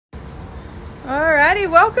Alrighty,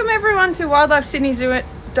 welcome everyone to Wildlife Sydney Zoo at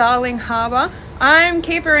Darling Harbour. I'm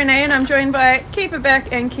Keeper Renee and I'm joined by Keeper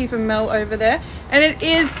Beck and Keeper Mel over there. And it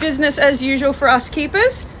is business as usual for us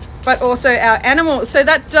keepers, but also our animals. So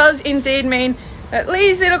that does indeed mean that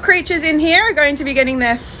these little creatures in here are going to be getting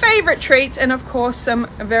their favourite treats and of course some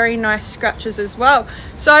very nice scratches as well.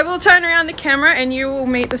 So I will turn around the camera and you will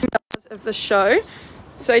meet the stars of the show.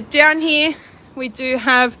 So down here we do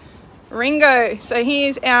have Ringo. So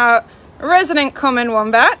he's our resident common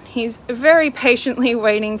wombat. He's very patiently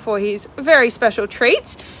waiting for his very special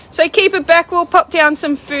treats. So Keeper Beck will pop down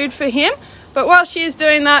some food for him. But while she is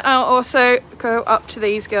doing that, I'll also go up to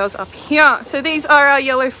these girls up here. So these are our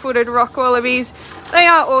yellow-footed rock wallabies. They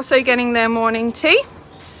are also getting their morning tea.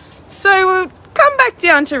 So we'll come back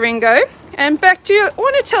down to Ringo. And Beck, do you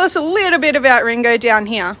want to tell us a little bit about Ringo down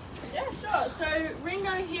here? Yeah, sure. So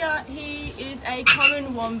Ringo here, he is a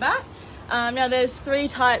common wombat. Now there's 3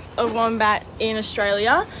 types of wombat in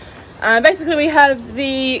Australia. Basically we have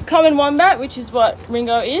the common wombat, which is what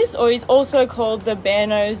Ringo is, or he's also called the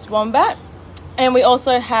bare-nosed wombat. And we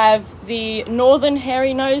also have the northern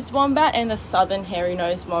hairy-nosed wombat and the southern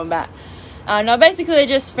hairy-nosed wombat. Now basically they're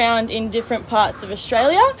just found in different parts of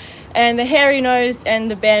Australia, and the hairy-nosed and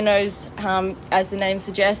the bare-nosed, as the name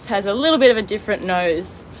suggests, has a little bit of a different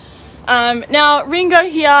nose. Now Ringo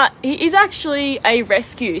here, he is actually a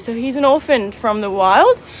rescue, so he's an orphan from the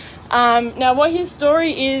wild. Now what his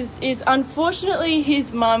story is unfortunately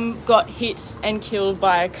his mum got hit and killed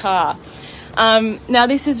by a car. Now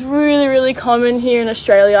this is really common here in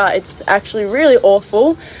Australia. It's actually really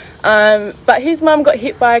awful. But his mum got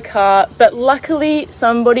hit by a car, but luckily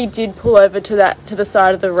somebody did pull over to the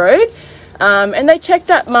side of the road. And they checked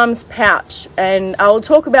that mum's pouch, and I will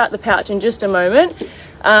talk about the pouch in just a moment.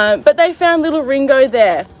 But they found little Ringo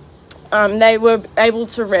there. They were able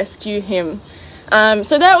to rescue him.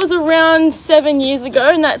 So that was around 7 years ago,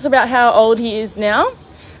 and that's about how old he is now.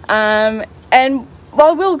 And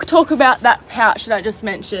well, we'll talk about that pouch that I just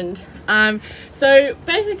mentioned. So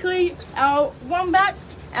basically our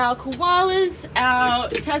wombats, our koalas, our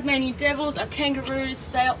Tasmanian devils, our kangaroos,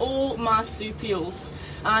 they are all marsupials.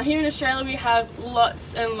 Here in Australia we have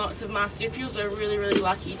lots and lots of marsupials. We're really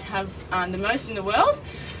lucky to have the most in the world.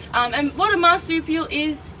 And what a marsupial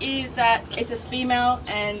is that it's a female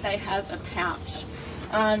and they have a pouch.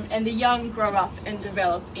 And the young grow up and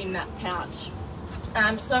develop in that pouch.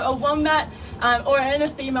 So a wombat or a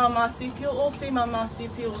female marsupial, all female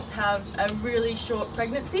marsupials have a really short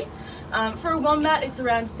pregnancy. For a wombat it's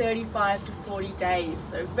around 35 to 40 days,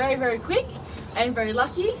 so very quick and very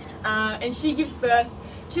lucky. And she gives birth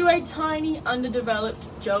to a tiny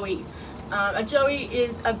underdeveloped joey. A joey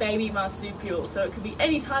is a baby marsupial, so it could be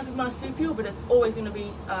any type of marsupial, but it's always going to be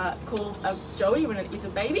called a joey when it is a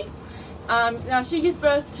baby. Now she gives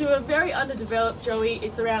birth to a very underdeveloped joey.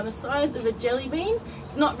 It's around the size of a jelly bean.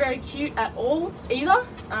 It's not very cute at all either.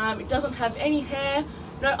 It doesn't have any hair,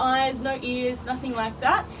 no eyes, no ears, nothing like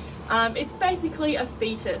that. It's basically a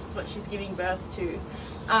fetus what she's giving birth to.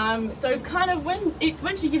 So kind of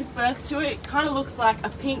when she gives birth to it, it kind of looks like a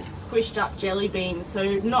pink squished up jelly bean, so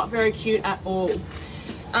not very cute at all.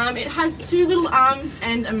 It has 2 little arms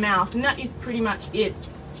and a mouth, and that is pretty much it.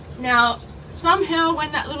 Now somehow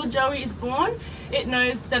when that little joey is born, it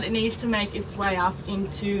knows that it needs to make its way up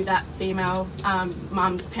into that female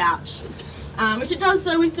mum's pouch, which it does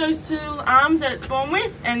so with those 2 little arms that it's born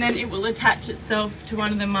with, and then it will attach itself to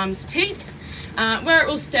one of the mum's teats, where it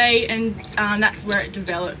will stay, and that's where it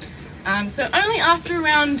develops. So only after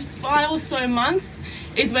around 5 or so months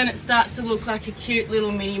is when it starts to look like a cute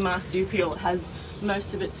little mini marsupial. It has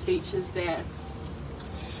most of its features there.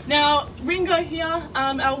 Now Ringo here,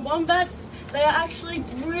 our wombats, they are actually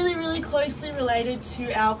really closely related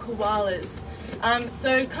to our koalas.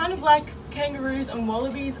 So kind of like kangaroos and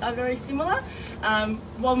wallabies are very similar,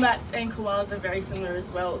 wombats and koalas are very similar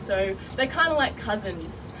as well, so they're kind of like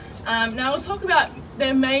cousins. Now we'll talk about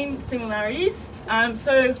their main similarities.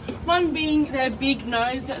 So one being their big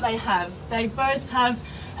nose that they have. They both have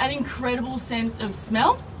an incredible sense of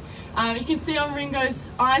smell. You can see on Ringo's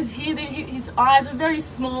eyes here that his eyes are very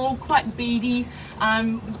small, quite beady.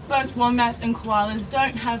 Both wombats and koalas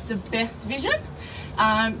don't have the best vision.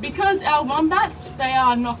 Because our wombats, they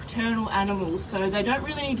are nocturnal animals, so they don't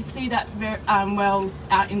really need to see that well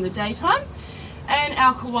out in the daytime. And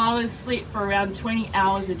our koalas sleep for around 20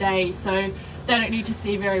 hours a day, so they don't need to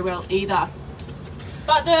see very well either.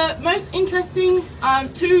 But the most interesting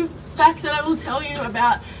 2 facts that I will tell you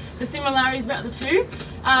about the similarities about the 2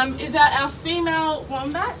 is that our female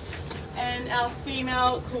wombats and our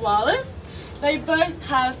female koalas, they both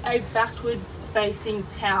have a backwards facing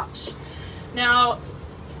pouch. Now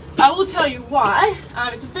I will tell you why.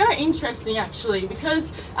 It's very interesting actually,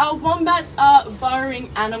 because our wombats are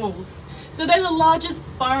burrowing animals. So they're the largest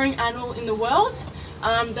burrowing animal in the world.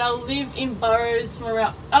 They'll live in burrows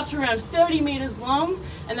from up to around 30 meters long,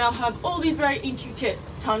 and they'll have all these very intricate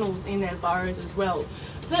tunnels in their burrows as well.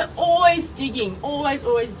 So they're always digging,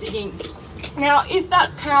 always digging. Now, if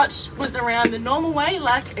that pouch was around the normal way,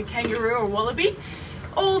 like a kangaroo or wallaby,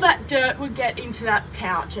 all that dirt would get into that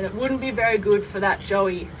pouch and it wouldn't be very good for that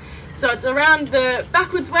joey. So it's around the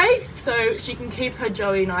backwards way, so she can keep her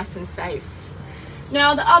joey nice and safe.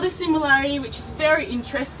 Now, the other similarity, which is very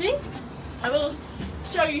interesting, I will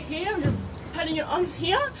show you here. I'm just putting it on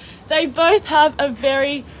here. They both have a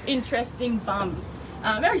very interesting bum,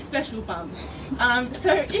 very special bum.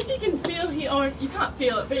 So if you can feel here, or you can't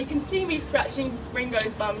feel it, but you can see me scratching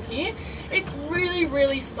Ringo's bum here, it's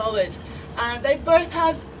really solid. They both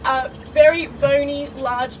have a very bony,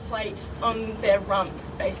 large plate on their rump,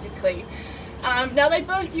 basically. Now they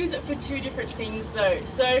both use it for two different things though.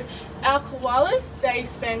 So our koalas, they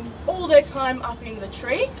spend all their time up in the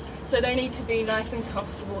tree, so they need to be nice and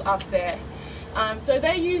comfortable up there. So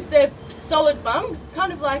they use their solid bum,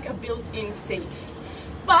 kind of like a built-in seat.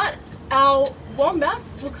 But our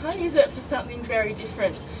wombats will kind of use it for something very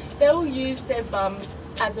different. They will use their bum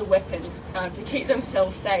as a weapon to keep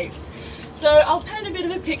themselves safe. So I'll paint a bit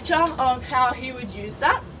of a picture of how he would use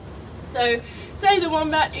that. So say the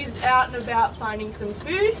wombat is out and about finding some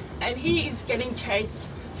food and he is getting chased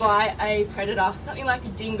by a predator, something like a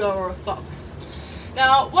dingo or a fox.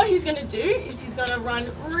 Now what he's going to do is he's going to run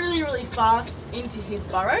really fast into his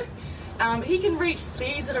burrow. He can reach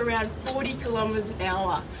speeds at around 40 kilometers an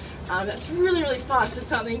hour. That's really fast for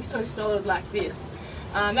something so solid like this.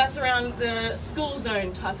 That's around the school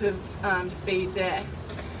zone type of speed there.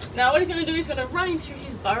 Now what he's going to do is going to run into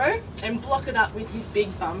his burrow and block it up with his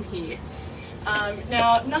big bum here.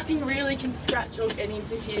 Now nothing really can scratch or get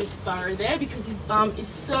into his burrow there because his bum is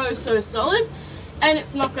so solid, and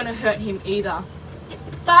it's not going to hurt him either.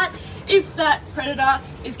 But if that predator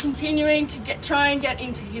is continuing to try and get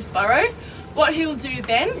into his burrow, what he'll do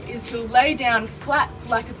then is he'll lay down flat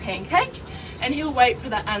like a pancake and he'll wait for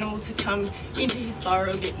that animal to come into his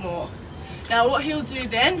burrow a bit more. Now what he'll do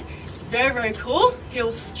then is very cool.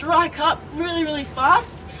 He'll strike up really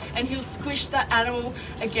fast and he'll squish that animal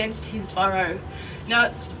against his burrow. Now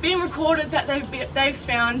it's been recorded that they've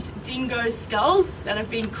found dingo skulls that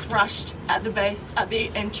have been crushed at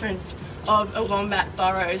the entrance of a wombat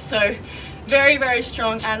burrow. So very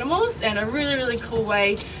strong animals and a really cool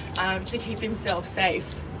way to keep himself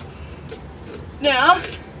safe. Now,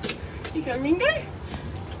 here you go Ringo.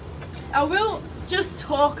 I will just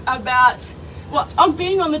talk about, I'm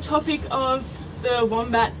being on the topic of the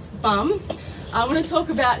wombat's bum, I want to talk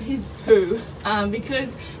about his poo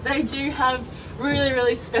because they do have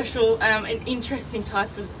really special and interesting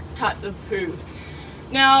types of poo.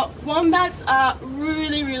 Now, wombats are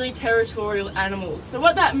really territorial animals. So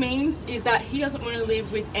what that means is that he doesn't want to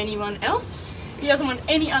live with anyone else. He doesn't want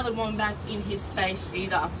any other wombats in his space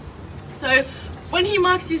either. So when he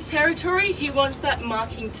marks his territory, he wants that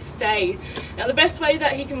marking to stay. Now the best way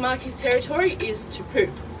that he can mark his territory is to poop.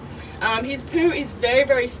 His poo is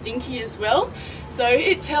very stinky as well. So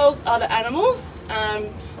it tells other animals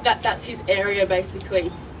that that's his area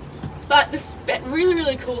basically. But the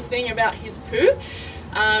really cool thing about his poo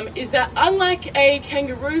is that unlike a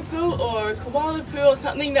kangaroo poo or a koala poo or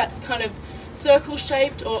something that's kind of circle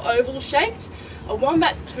shaped or oval shaped, a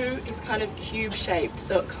wombat's poo is kind of cube shaped,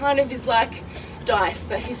 so it kind of is like dice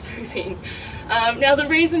that he's pooping. Now the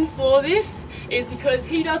reason for this is because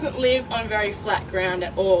he doesn't live on very flat ground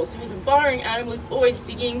at all, so he's a burrowing animal, he's always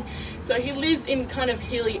digging, so he lives in kind of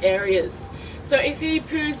hilly areas. So if he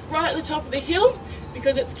poos right at the top of the hill,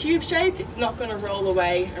 because it's cube shaped, it's not going to roll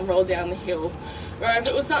away and roll down the hill. Where if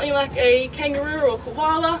it was something like a kangaroo or a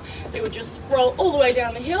koala, they would just roll all the way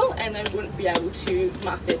down the hill and they wouldn't be able to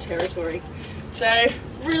mark their territory. So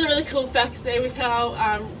really cool facts there with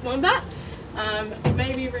our wombat.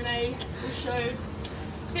 Maybe Renee will show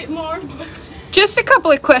a bit more. Just a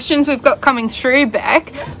couple of questions we've got coming through,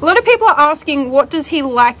 Beck. A lot of people are asking, what does he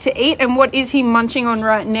like to eat and what is he munching on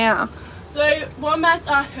right now? So wombats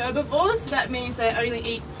are herbivores, that means they only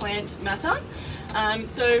eat plant matter.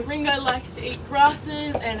 So Ringo likes to eat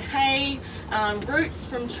grasses and hay, roots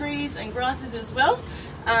from trees and grasses as well.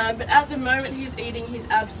 But at the moment he's eating his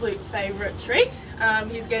absolute favourite treat.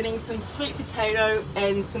 He's getting some sweet potato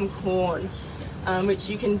and some corn, which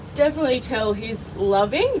you can definitely tell he's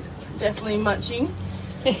loving. He's definitely munching.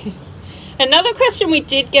 Another question we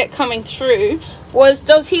did get coming through was,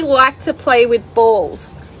 does he like to play with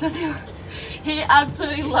balls? Does he? He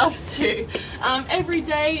absolutely loves to. Every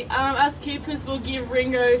day, us keepers will give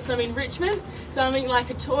Ringo some enrichment, something like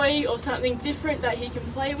a toy or something different that he can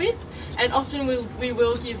play with. And often we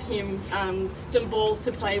will give him some balls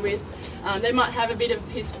to play with. They might have a bit of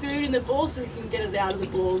his food in the ball so he can get it out of the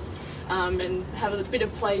balls and have a bit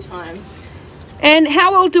of playtime. And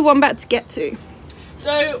how old do wombats get to?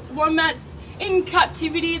 So wombats in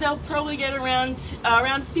captivity, they'll probably get around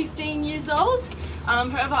 15 years old.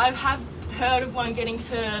 However, I have heard of one getting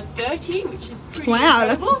to 30, which is pretty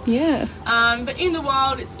incredible. That's, yeah. But in the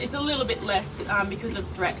wild, it's a little bit less because of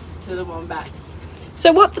threats to the wombats.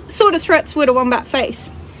 So what sort of threats would a wombat face?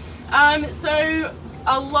 So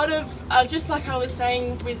a lot of, just like I was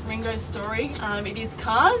saying with Ringo's story, it is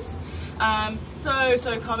cars.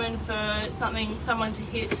 So common for someone to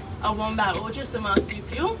hit a wombat or just a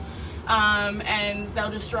marsupial, and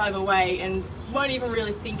they'll just drive away and won't even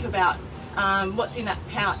really think about what's in that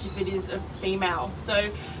pouch if it is a female.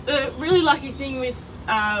 So the really lucky thing with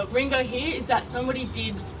Ringo here is that somebody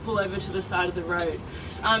did pull over to the side of the road.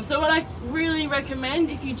 So what I really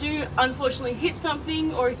recommend, if you do unfortunately hit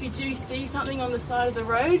something or if you do see something on the side of the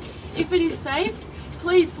road, if it is safe,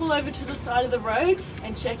 please pull over to the side of the road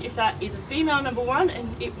and check if that is a female, number one,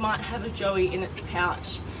 and it might have a joey in its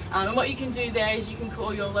pouch. And what you can do there is you can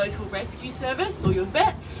call your local rescue service or your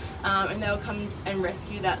vet, and they'll come and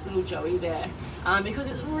rescue that little joey there. Because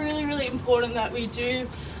it's really, really important that we do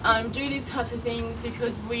these types of things,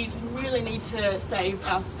 because we really need to save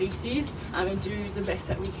our species and do the best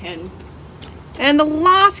that we can. And the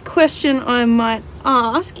last question I might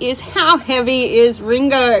ask is, how heavy is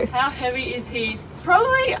Ringo? How heavy is he?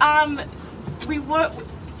 Probably, we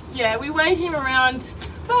weighed him around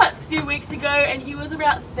about a few weeks ago and he was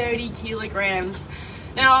about 30 kilograms.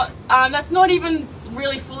 Now, that's not even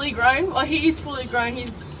really fully grown. Well, he is fully grown,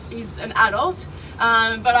 he's an adult,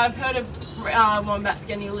 but I've heard of wombats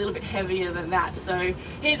getting a little bit heavier than that. So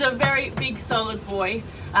he's a very big solid boy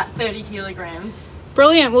at 30 kilograms.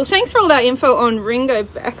 Brilliant. Well, thanks for all that info on Ringo,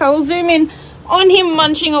 Beck. I will zoom in on him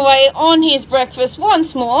munching away on his breakfast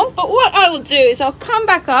once more. But what I will do is I'll come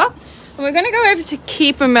back up and we're going to go over to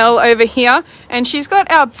Keeper Mel over here. And she's got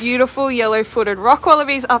our beautiful yellow-footed rock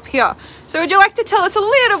wallabies up here. So would you like to tell us a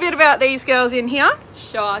little bit about these girls in here?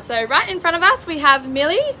 Sure. So right in front of us we have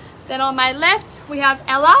Millie. Then on my left we have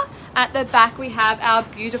Ella. At the back we have our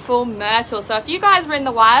beautiful Myrtle. So if you guys were in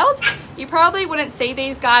the wild, you probably wouldn't see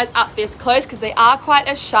these guys up this close because they are quite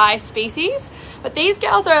a shy species. But these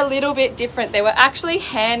girls are a little bit different. They were actually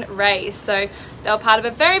hand raised. So they were part of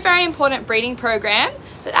a very, very important breeding program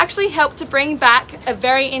that actually helped to bring back a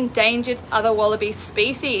very endangered other wallaby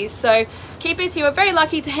species. So keepers here were very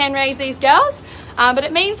lucky to hand raise these girls, but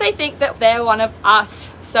it means they think that they're one of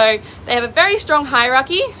us. So they have a very strong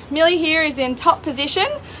hierarchy. Millie here is in top position.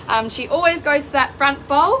 She always goes to that front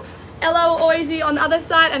bowl. Ella will always be on the other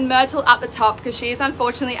side, and Myrtle up the top because she is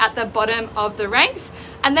unfortunately at the bottom of the ranks.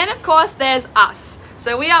 And then of course there's us.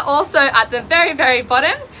 So we are also at the very, very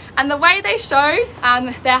bottom. And the way they show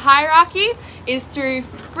their hierarchy is through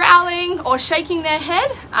growling or shaking their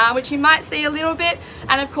head, which you might see a little bit.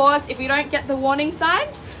 And of course, if you don't get the warning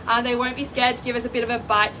signs, they won't be scared to give us a bit of a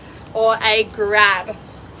bite or a grab.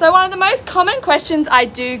 So one of the most common questions I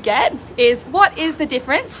do get is, what is the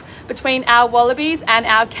difference between our wallabies and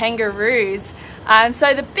our kangaroos?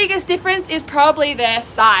 So the biggest difference is probably their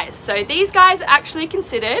size. So these guys are actually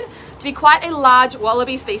considered to be quite a large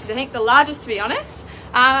wallaby species. I think the largest, to be honest.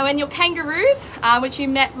 When your kangaroos, which you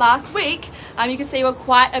met last week, you can see were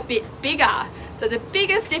quite a bit bigger. So the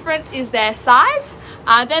biggest difference is their size.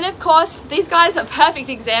 Then of course, these guys are a perfect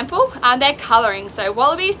example, their colouring. So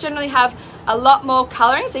wallabies generally have a lot more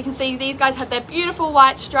colouring. So you can see these guys have their beautiful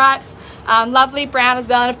white stripes, lovely brown as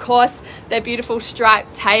well, and of course their beautiful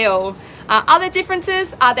striped tail. Other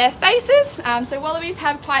differences are their faces. So wallabies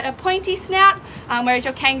have quite a pointy snout, whereas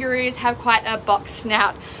your kangaroos have quite a box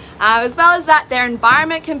snout. As well as that, their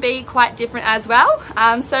environment can be quite different as well.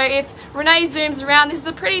 So if Renee zooms around, this is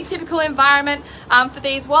a pretty typical environment for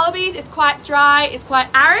these wallabies. It's quite dry, it's quite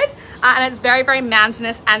arid, and it's very, very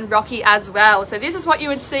mountainous and rocky as well. So this is what you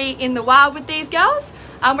would see in the wild with these girls,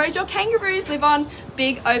 whereas your kangaroos live on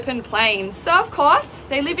big open plains. So of course,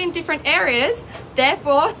 they live in different areas,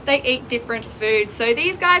 therefore they eat different foods. So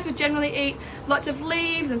these guys would generally eat lots of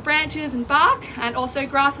leaves and branches and bark, and also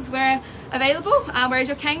grasses where available, whereas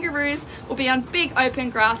your kangaroos will be on big open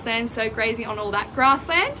grasslands, so grazing on all that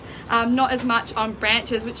grassland, not as much on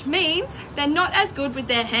branches, which means they're not as good with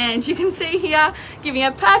their hands. You can see here, giving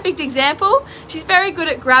a perfect example, she's very good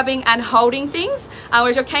at grabbing and holding things,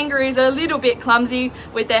 whereas your kangaroos are a little bit clumsy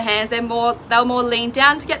with their hands. They'll more lean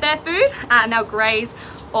down to get their food, and they'll graze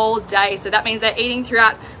all day. So that means they're eating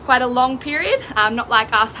throughout quite a long period, not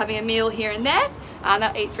like us having a meal here and there.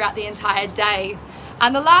 They'll eat throughout the entire day.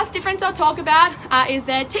 And the last difference I'll talk about is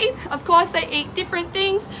their teeth. Of course, they eat different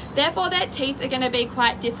things, therefore their teeth are going to be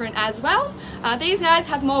quite different as well. These guys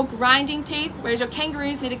have more grinding teeth, whereas your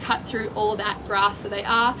kangaroos need to cut through all that grass, so they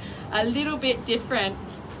are a little bit different.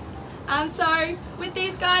 So with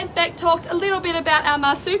these guys, Beck talked a little bit about our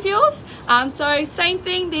marsupials. So same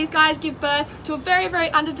thing, these guys give birth to a very, very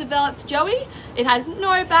underdeveloped joey. It has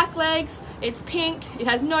no back legs, it's pink, it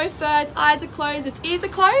has no fur, its eyes are closed, its ears are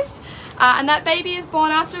closed, and that baby is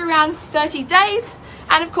born after around 30 days.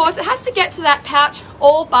 And of course it has to get to that pouch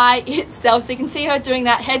all by itself. So you can see her doing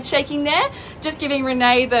that head shaking there, just giving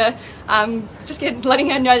Renee the, letting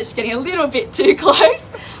her know that she's getting a little bit too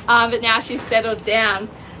close, but now she's settled down.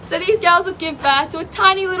 So these girls will give birth to a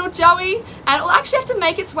tiny little joey, and it will actually have to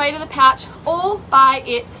make its way to the pouch all by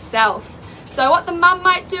itself. So what the mum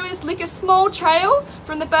might do is lick a small trail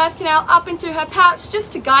from the birth canal up into her pouch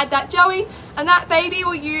just to guide that joey, and that baby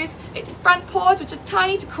will use its front paws, which are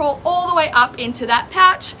tiny, to crawl all the way up into that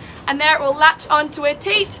pouch, and there it will latch onto her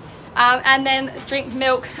teat and then drink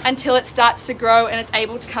milk until it starts to grow and it's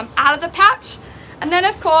able to come out of the pouch. And then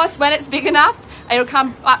of course when it's big enough, it'll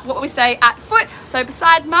come up what we say at foot, so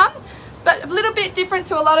beside mum. But a little bit different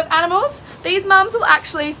to a lot of animals, these mums will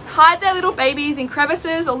actually hide their little babies in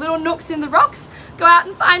crevices or little nooks in the rocks, go out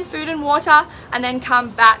and find food and water, and then come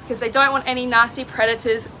back because they don't want any nasty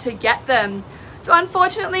predators to get them. So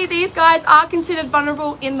unfortunately these guys are considered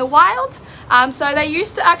vulnerable in the wild. So they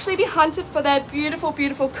used to actually be hunted for their beautiful,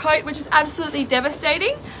 beautiful coat, which is absolutely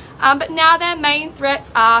devastating. But now their main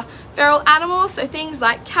threats are feral animals, so things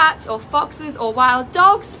like cats or foxes or wild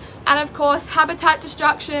dogs, and of course habitat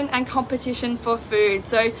destruction and competition for food.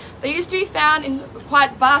 So they used to be found in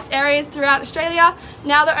quite vast areas throughout Australia.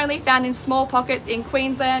 Now they're only found in small pockets in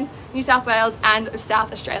Queensland, New South Wales and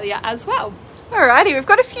South Australia as well. Alrighty, we've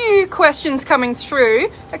got a few questions coming through.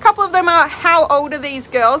 A couple of them are, how old are these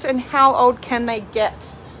girls and how old can they get?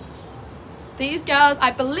 These girls,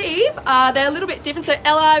 I believe, they're a little bit different. So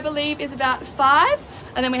Ella, I believe, is about 5,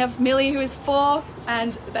 and then we have Millie, who is 4,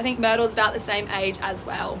 and I think Myrtle's about the same age as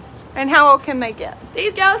well. And how old can they get?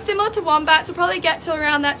 These girls, similar to wombats, will probably get to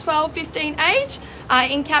around that 12, 15 age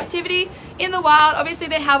in captivity. In the wild, obviously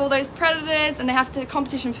they have all those predators and they have to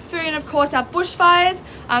competition for food, and of course our bushfires,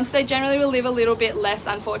 so they generally will live a little bit less,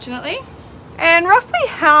 unfortunately. And roughly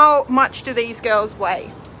how much do these girls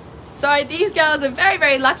weigh? So these girls are very,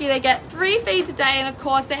 very lucky. They get 3 feeds a day, and of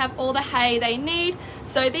course they have all the hay they need.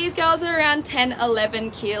 So these girls are around 10,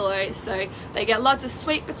 11 kilos. So they get lots of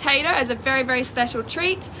sweet potato as a very, very special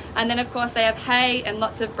treat. And then of course they have hay and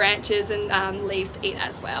lots of branches and leaves to eat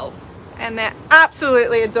as well. And they're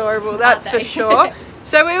absolutely adorable, that's for sure.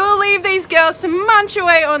 So we will leave these girls to munch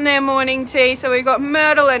away on their morning tea. So we've got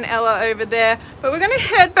Myrtle and Ella over there. But we're going to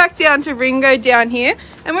head back down to Ringo down here.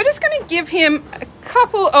 And we're just going to give him a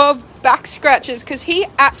couple of back scratches because he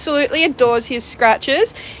absolutely adores his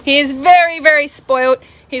scratches. He is very, very spoilt.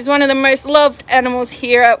 He's one of the most loved animals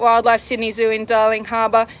here at Wildlife Sydney Zoo in Darling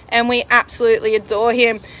Harbour, and we absolutely adore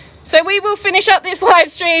him. So we will finish up this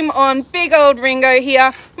live stream on big old Ringo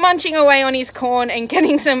here, munching away on his corn and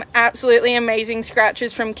getting some absolutely amazing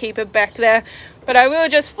scratches from Keeper Beck there. But I will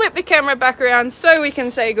just flip the camera back around so we can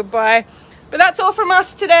say goodbye. But that's all from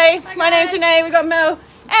us today. My name's Renee, we got Mel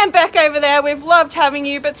and Beck over there. We've loved having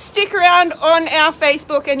you, but stick around on our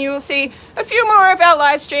Facebook and you will see a few more of our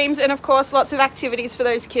live streams and of course lots of activities for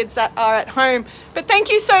those kids that are at home. But thank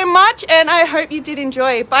you so much and I hope you did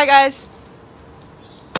enjoy. Bye guys.